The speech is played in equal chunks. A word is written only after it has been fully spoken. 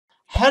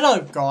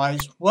Hello guys,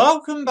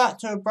 welcome back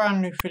to a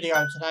brand new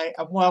video today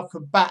and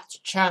welcome back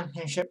to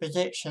Championship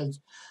Predictions.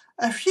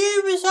 A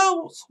few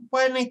results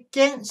went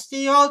against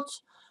the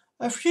odds,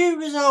 a few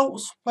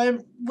results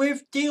went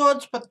with the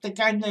odds, but the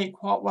game didn't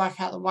quite work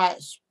out the way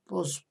it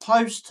was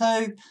supposed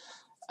to.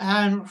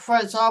 For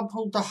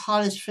example, the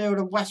Huddersfield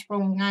and West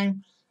Brom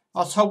game,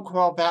 I'll talk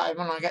more about it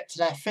when I get to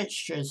their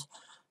fixtures.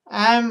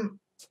 But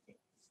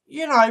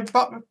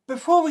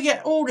before we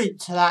get all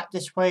into that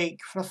this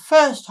week, for the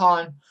first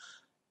time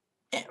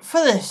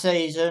for this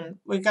season,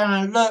 we're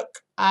going to look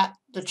at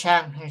the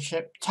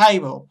Championship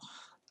table.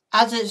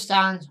 As it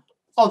stands,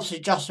 obviously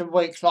just a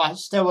week left,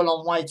 still a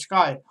long way to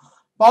go.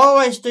 But I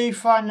always do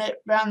find it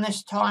around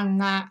this time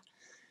that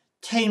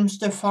teams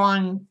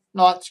define,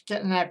 like,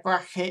 getting their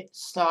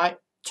brackets, like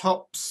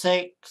top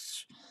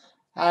 6,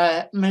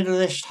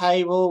 middle-ish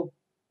table,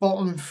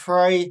 bottom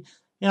 3.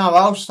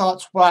 I'll start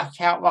to work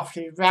out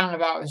roughly round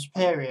about this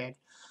period.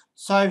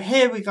 So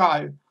here we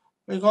go.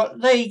 We've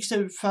got leagues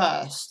in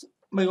first.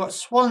 We've got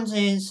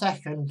Swansea in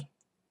second.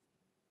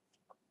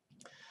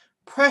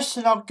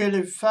 Preston are good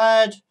in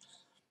third.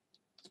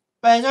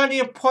 There's only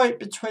a point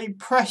between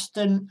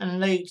Preston and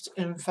Leeds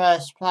in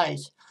first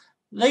place.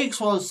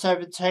 Leeds was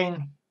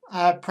 17,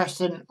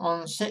 Preston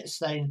on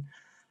 16.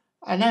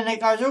 And then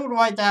it goes all the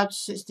way down to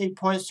 16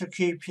 points to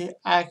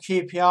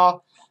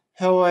QPR,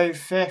 who are in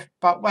 5th.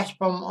 But West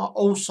Brom are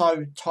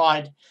also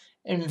tied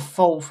in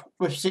 4th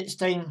with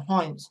 16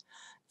 points.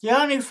 The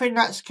only thing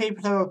that's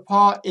keeping them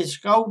apart is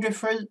goal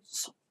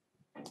difference.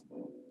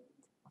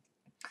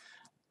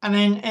 And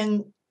then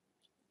in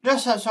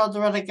just outside the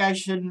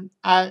relegation,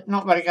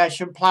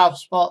 playoff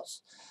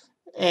spots,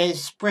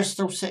 is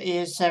Bristol City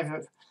in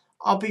 7th.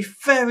 I'll be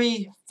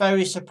very,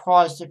 very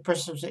surprised if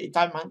Bristol City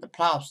don't make the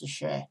playoffs this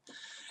year.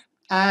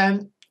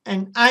 In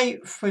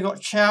 8th, we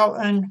got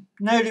Charlton,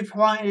 newly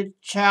promoted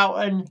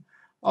Charlton,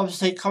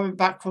 obviously coming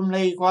back from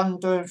League One,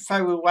 doing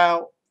very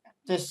well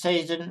this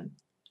season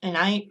in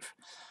 8th.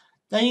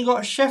 Then you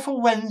got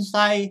Sheffield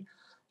Wednesday.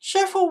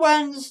 Sheffield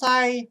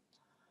Wednesday,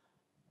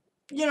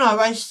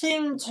 they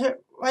seem to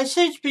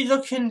be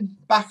looking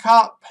back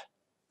up,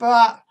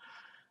 but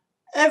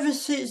ever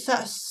since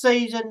that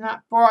season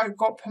that Brighton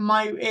got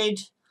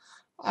promoted,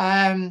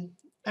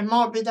 it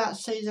might be that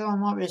season or it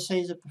might be a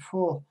season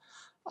before.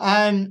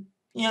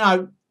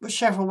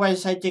 Sheffield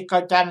Wednesday did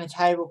go down the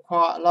table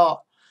quite a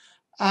lot.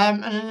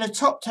 And in the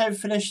top 10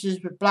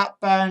 finishes with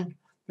Blackburn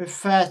with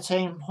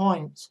 13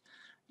 points.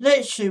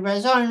 Literally,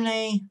 there's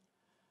only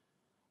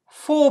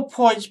 4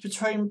 points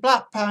between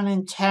Blackburn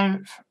in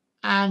 10th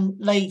and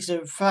Leeds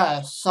in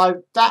 1st.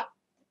 So that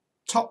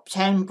top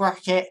 10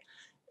 bracket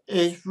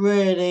is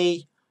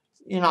really,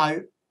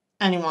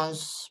 anyone's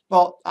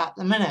spot at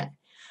the minute.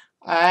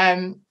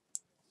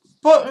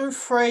 Bottom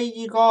 3,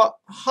 you got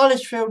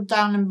Huddersfield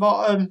down in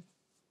bottom,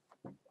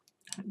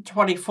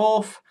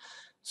 24th,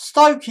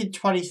 Stoke in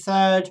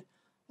 23rd,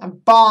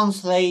 and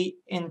Barnsley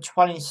in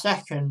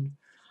 22nd.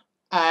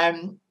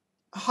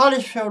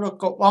 Huddersfield have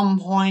got 1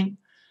 point,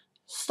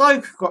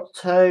 Stoke have got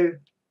 2,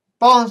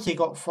 Barnsley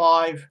got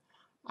 5,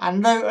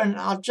 and Luton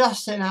are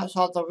just sitting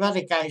outside the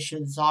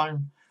relegation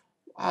zone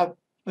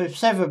with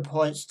 7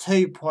 points,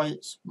 2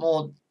 points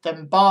more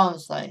than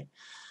Barnsley.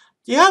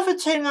 The other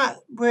team that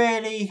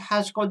really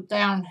has gone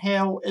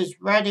downhill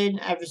is Reading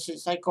ever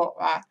since they got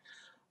that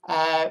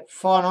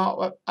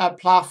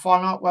playoff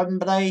final at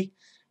Wembley.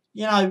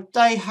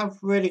 They have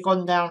really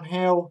gone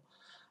downhill.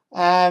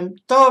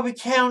 Derby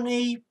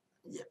County,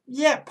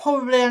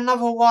 probably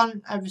another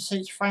one ever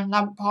since Frank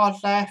Lampard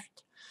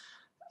left.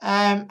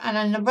 And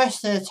then the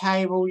rest of the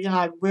table,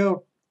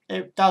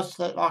 it does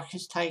look like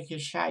it's taking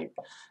shape.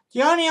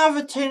 The only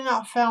other team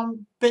that I found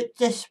a bit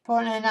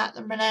disappointing at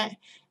the minute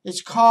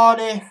is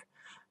Cardiff.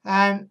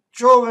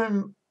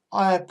 Drawing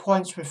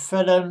points with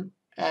Fulham,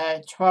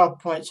 12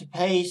 points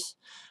apiece.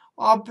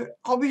 I'll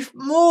be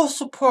more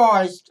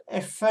surprised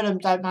if Fulham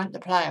don't make the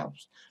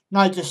playoffs.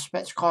 No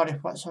disrespect to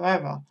Cardiff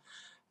whatsoever.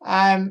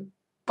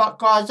 But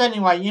guys,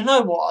 anyway, you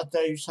know what I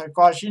do. So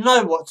guys, you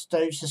know what to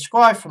do.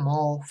 Subscribe for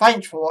more.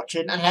 Thanks for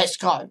watching and let's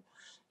go.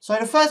 So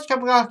the first game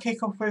we're going to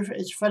kick off with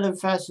is Fulham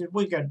versus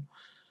Wigan.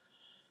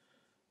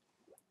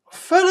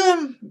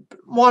 Fulham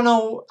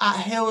 1-0 at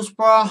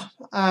Hillsborough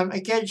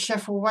against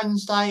Sheffield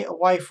Wednesday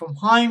away from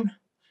home.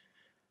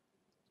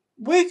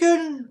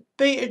 Wigan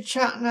beat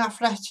Charlton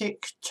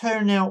Athletic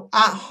 2-0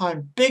 at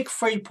home. Big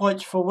 3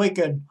 points for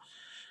Wigan.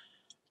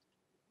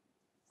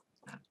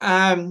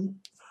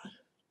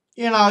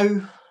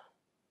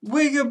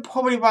 Wigan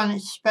probably weren't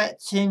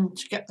expecting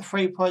to get the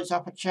 3 points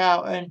up at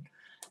Charlton.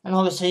 And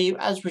obviously,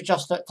 as we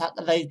just looked at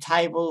the league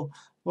table,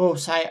 we'll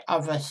say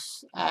other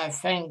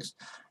things.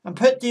 And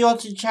put the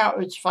odds in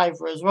Charlton's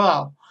favour as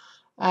well.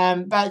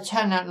 But it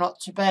turned out not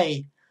to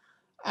be.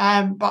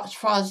 But as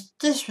far as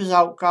this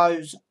result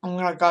goes, I'm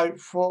going to go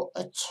for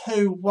a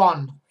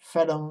 2-1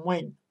 Fulham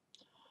win.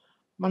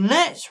 My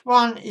next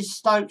one is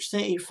Stoke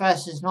City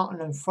versus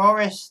Nottingham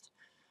Forest.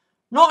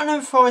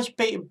 Nottingham Forest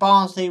beat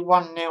Barnsley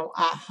 1-0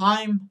 at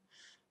home.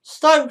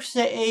 Stoke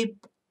City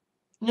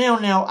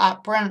 0-0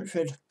 at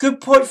Brentford. Good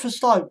point for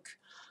Stoke.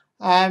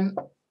 A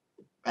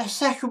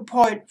second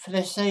point for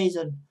this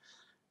season.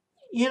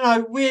 You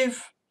know,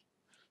 with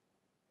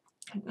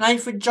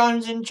Nathan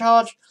Jones in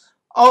charge,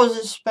 I was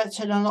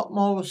expecting a lot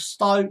more of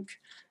Stoke.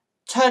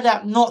 Turned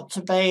out not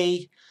to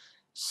be.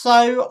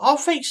 So I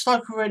think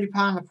Stoke are really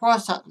paying the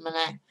price at the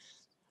minute.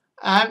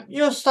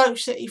 You're a Stoke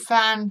City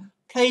fan.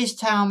 Please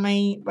tell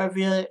me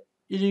whether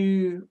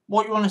you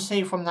what you want to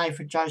see from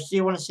Nathan Jones. Do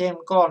you want to see him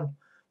gone?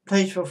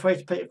 Please feel free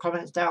to put your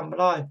comments down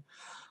below.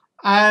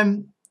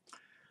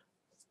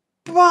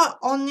 But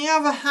on the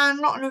other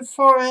hand, Nottingham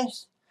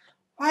Forest,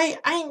 they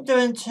ain't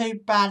doing too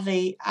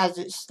badly as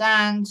it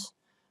stands.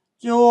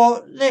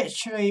 We're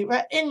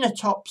in the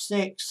top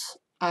 6,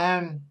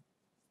 in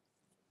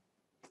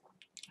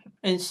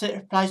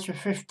 6th place with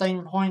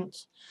 15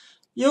 points.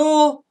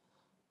 You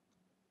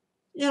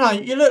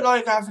look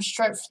like you have a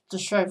strength to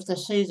strength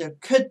this season.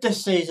 Could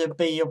this season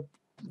be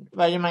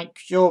where you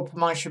make your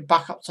promotion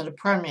back up to the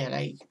Premier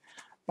League?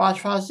 But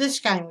as far as this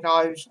game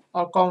goes,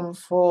 I've gone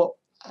for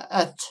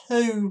a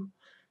 2-0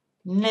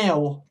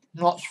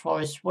 Notts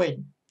Forest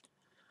win.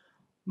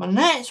 My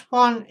next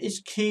one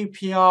is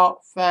QPR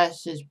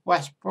versus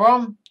West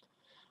Brom.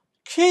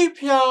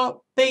 QPR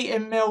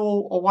beating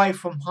Millwall away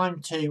from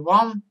home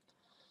 2-1.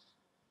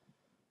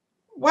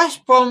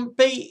 West Brom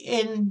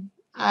beating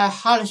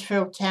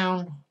Huddersfield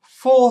Town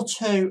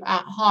 4-2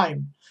 at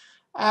home.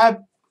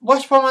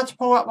 West Brom had to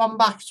pull that one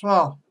back as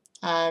well.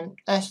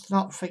 Let's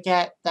not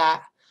forget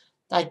that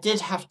they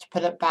did have to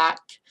put it back.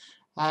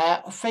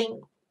 I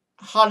think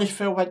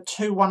Huddersfield went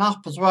 2-1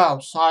 up as well,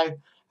 so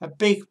a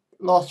big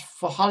loss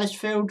for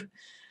Huddersfield.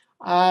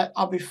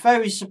 I'll be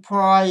very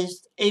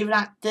surprised, even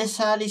at this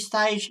early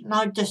stage,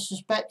 no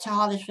disrespect to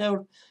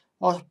Huddersfield,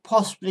 or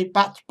possibly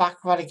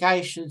back-to-back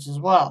relegations as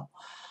well.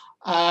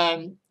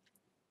 But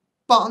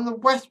on the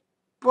West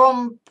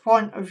Brom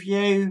point of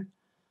view,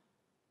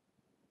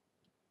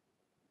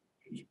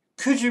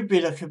 could you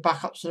be looking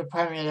back up to the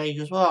Premier League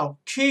as well?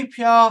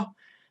 QPR,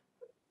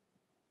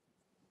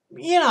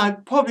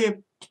 probably a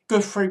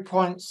good 3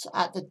 points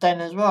at the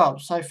Den as well.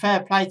 So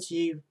fair play to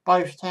you,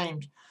 both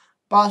teams.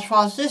 But as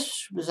far as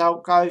this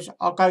result goes,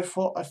 I'll go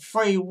for a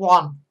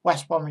 3-1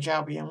 West Bromwich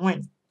Albion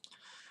win.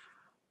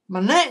 My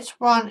next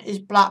one is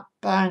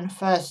Blackburn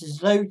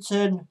versus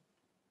Luton.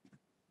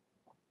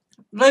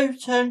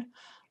 Luton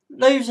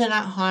losing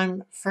at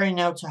home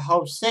 3-0 to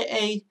Hull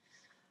City.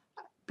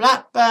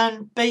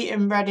 Blackburn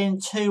beating Reading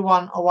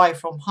 2-1 away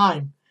from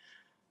home.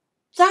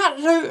 That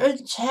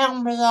Luton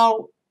Town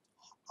result,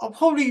 I'm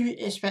probably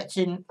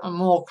expecting a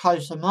more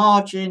closer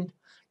margin.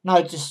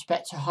 No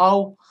disrespect to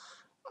Hull.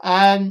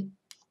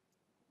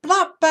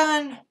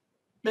 Blackburn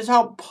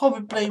result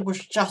probably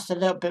was just a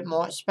little bit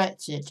more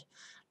expected.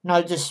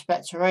 No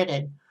disrespect to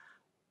Reading.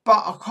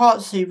 But I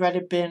can't see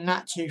Reading being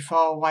that too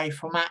far away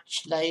from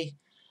actually,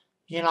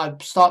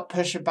 start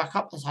pushing back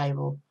up the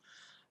table.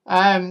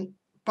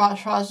 But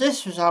as far as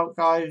this result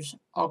goes,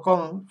 I've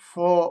gone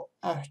for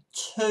a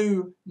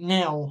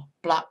 2-0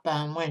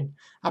 Blackburn win.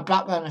 And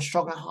Blackburn are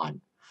strong at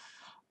home.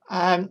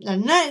 The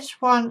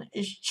next one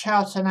is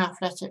Charlton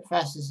Athletic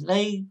versus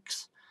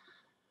Leeds.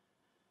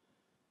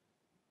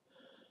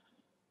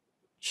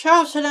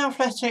 Charlton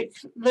Athletic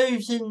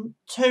losing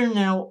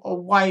 2-0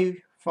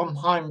 away from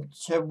home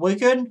to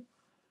Wigan.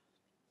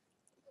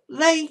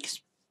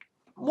 Leeds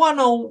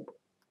 1-0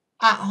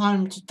 at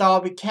home to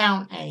Derby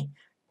County.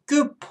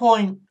 Good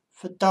point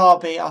for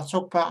Derby. I'll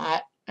talk about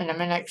that in a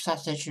minute because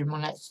that's actually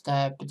my next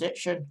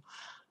prediction.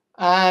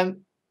 But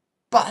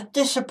a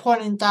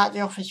disappointing day at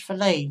the office for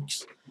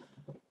Leeds.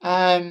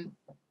 You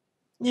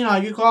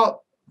got...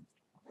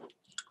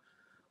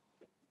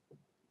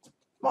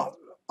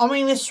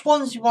 if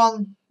Swansea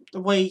won the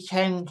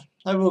weekend,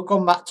 they would have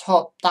gone back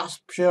top. That's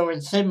pure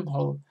and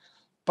simple.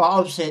 But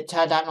obviously it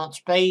turned out not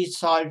to be,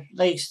 so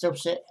Leeds still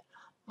sit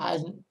at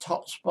a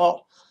top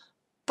spot.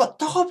 But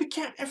Derby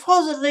County, if I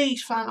was a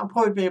Leeds fan, I'd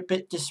probably be a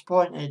bit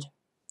disappointed.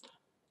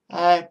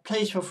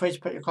 Please feel free to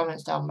put your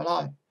comments down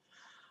below.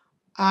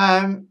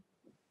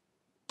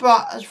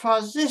 But as far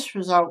as this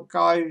result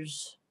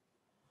goes,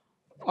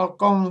 I've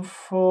gone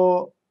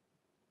for...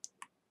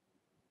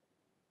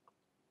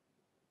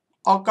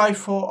 I'll go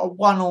for a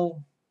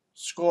 1-1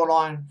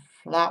 scoreline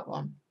for that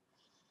one.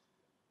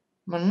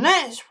 My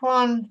next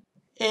one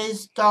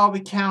is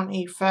Derby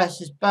County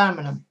versus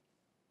Birmingham.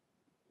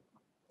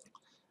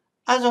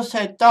 As I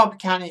said, Derby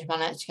County is my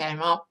next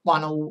game up,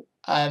 1-1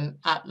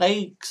 at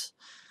Leeds.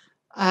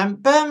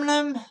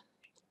 Birmingham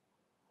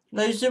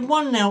losing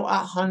 1-0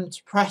 at home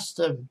to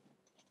Preston.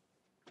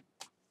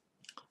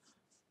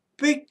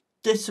 Big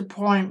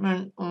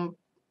disappointment.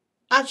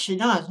 Actually,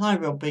 no, it's no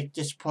real big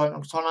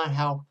disappointment because I know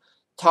how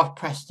tough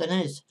Preston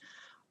is.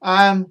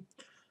 But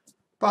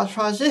as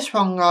far as this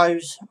one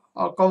goes,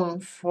 I've gone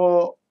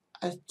for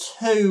a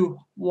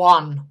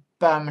 2-1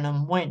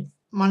 Birmingham win.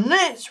 My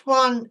next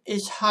one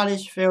is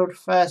Huddersfield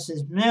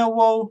versus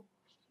Millwall.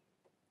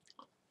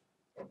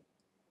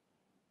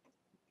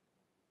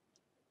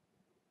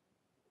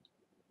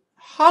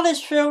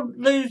 Huddersfield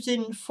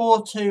losing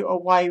 4-2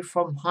 away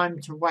from home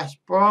to West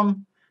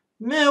Brom.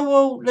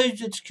 Millwall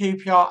losing to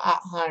QPR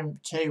at home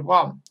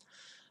 2-1.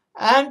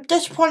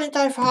 Disappointing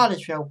day for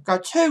Huddersfield. Go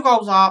 2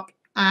 goals up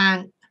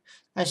and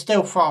they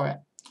still throw it.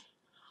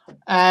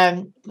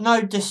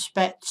 No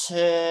disrespect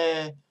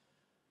to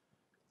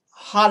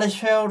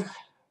Huddersfield,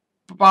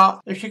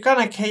 but if you're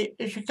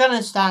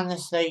gonna stay in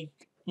this league,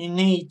 you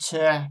need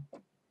to,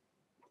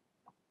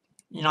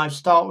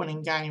 start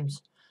winning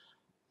games.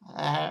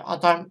 I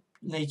don't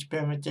need to be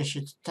a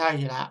magician to tell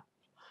you that.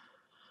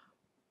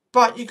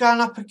 But you're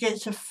going up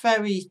against a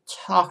very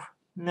tough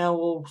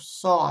Millwall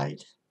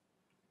side.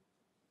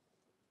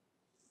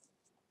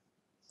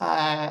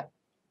 At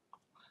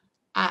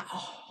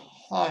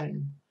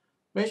home.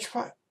 Which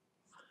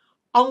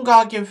I'm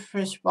going to give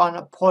this one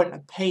a point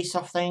apiece,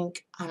 I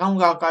think. And I'm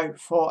going to go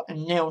for a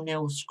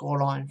 0-0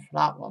 scoreline for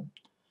that one.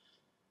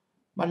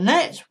 My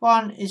next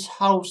one is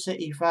Hull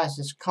City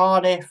versus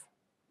Cardiff.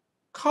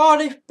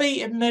 Cardiff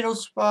beating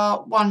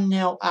Middlesbrough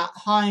 1-0 at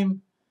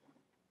home.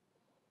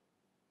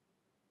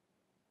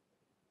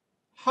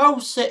 Hull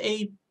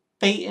City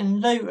beating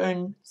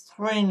Luton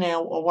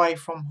 3-0 away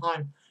from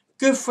home.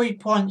 Good 3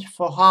 points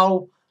for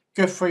Hull,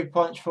 good 3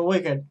 points for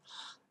Wigan.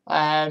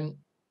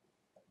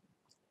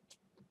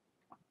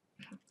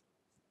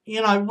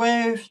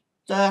 With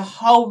the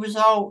Hull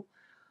result,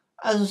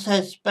 as I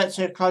said,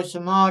 expected a closer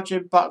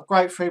margin, but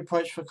great 3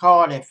 points for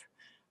Cardiff.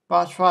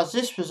 But as far as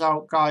this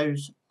result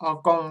goes,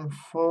 I've gone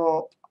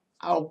for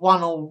a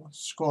 1-1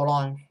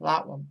 scoreline for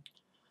that one.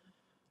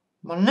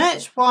 My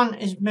next one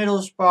is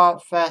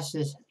Middlesbrough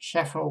versus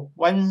Sheffield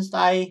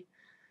Wednesday.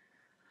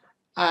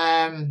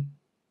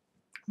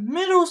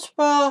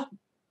 Middlesbrough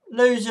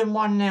losing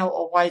 1-0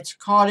 away to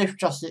Cardiff,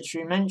 just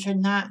literally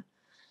mentioned that.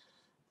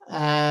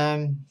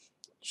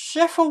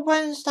 Sheffield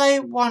Wednesday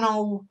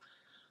 1-0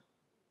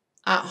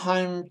 at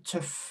home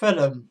to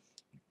Fulham.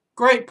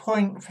 Great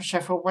point for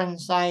Sheffield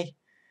Wednesday.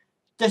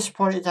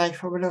 Disappointed day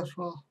for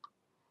Middlesbrough.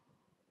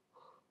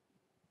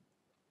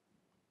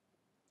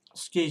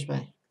 Excuse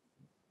me.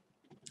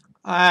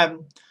 But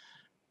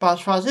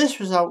as far as this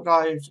result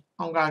goes,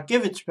 I'm going to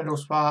give it to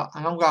Middlesbrough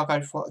and I'm going to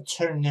go for a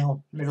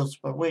 2-0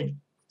 Middlesbrough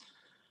win.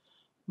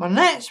 My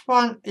next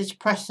one is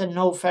Preston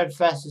North End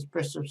versus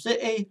Bristol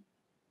City.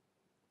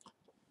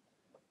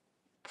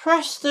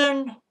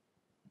 Preston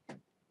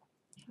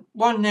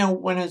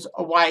 1-0 winners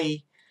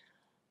away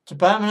to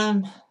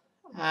Birmingham.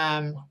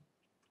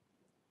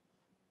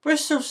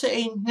 Bristol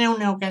City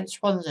 0-0 against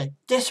Swansea.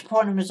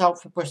 Disappointing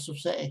result for Bristol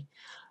City.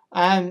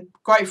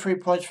 Great 3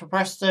 points for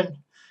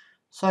Preston.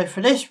 So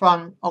for this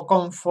one, I've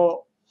gone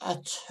for a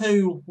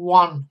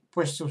 2-1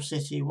 Bristol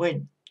City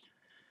win.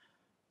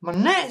 My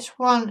next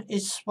one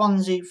is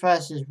Swansea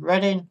versus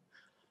Reading.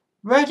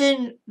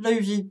 Reading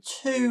losing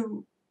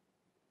 2-1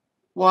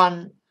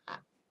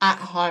 at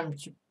home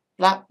to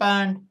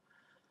Blackburn.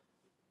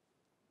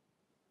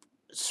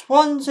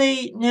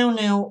 Swansea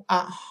 0-0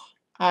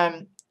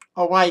 at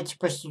away to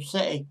Bristol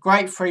City.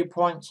 Great 3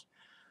 points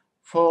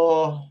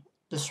for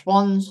the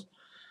Swans.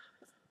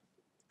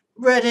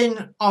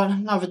 Reading are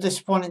another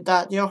disappointing day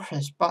at the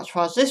office, but as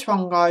far as this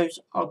one goes,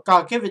 I'll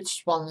go give it to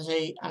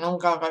Swansea and I'm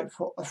going to go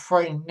for a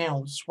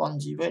 3-0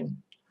 Swansea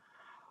win.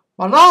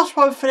 My last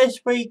one for this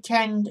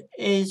weekend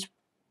is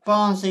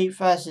Barnsley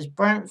versus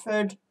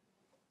Brentford.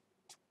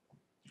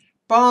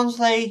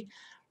 Barnsley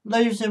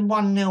losing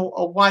 1-0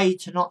 away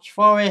to Notts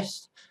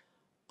Forest.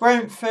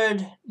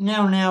 Brentford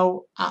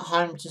 0-0 at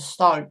home to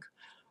Stoke.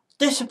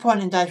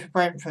 Disappointing day for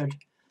Brentford.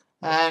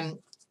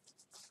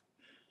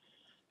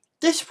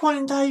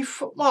 Disappointing day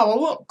for,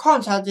 I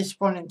can't say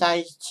disappointing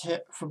day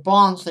for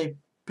Barnsley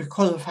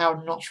because of how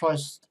Notts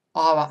Forest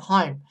are at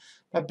home.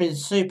 They've been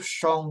super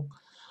strong.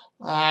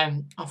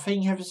 I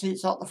think ever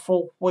since like the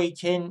 4th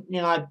week in,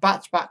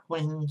 back-to-back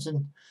wins.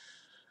 And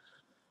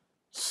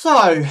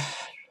so,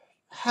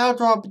 how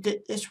do I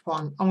predict this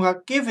one? I'm going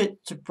to give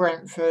it to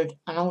Brentford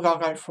and I'm going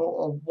to go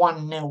for a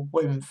 1-0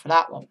 win for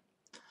that one.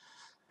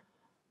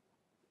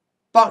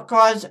 But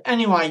guys,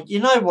 anyway, you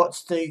know what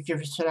to do.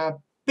 Give it a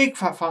big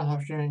fat thumbs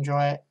up if you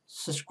enjoy it.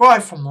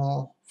 Subscribe for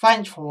more.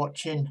 Thanks for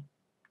watching.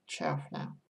 Ciao for now.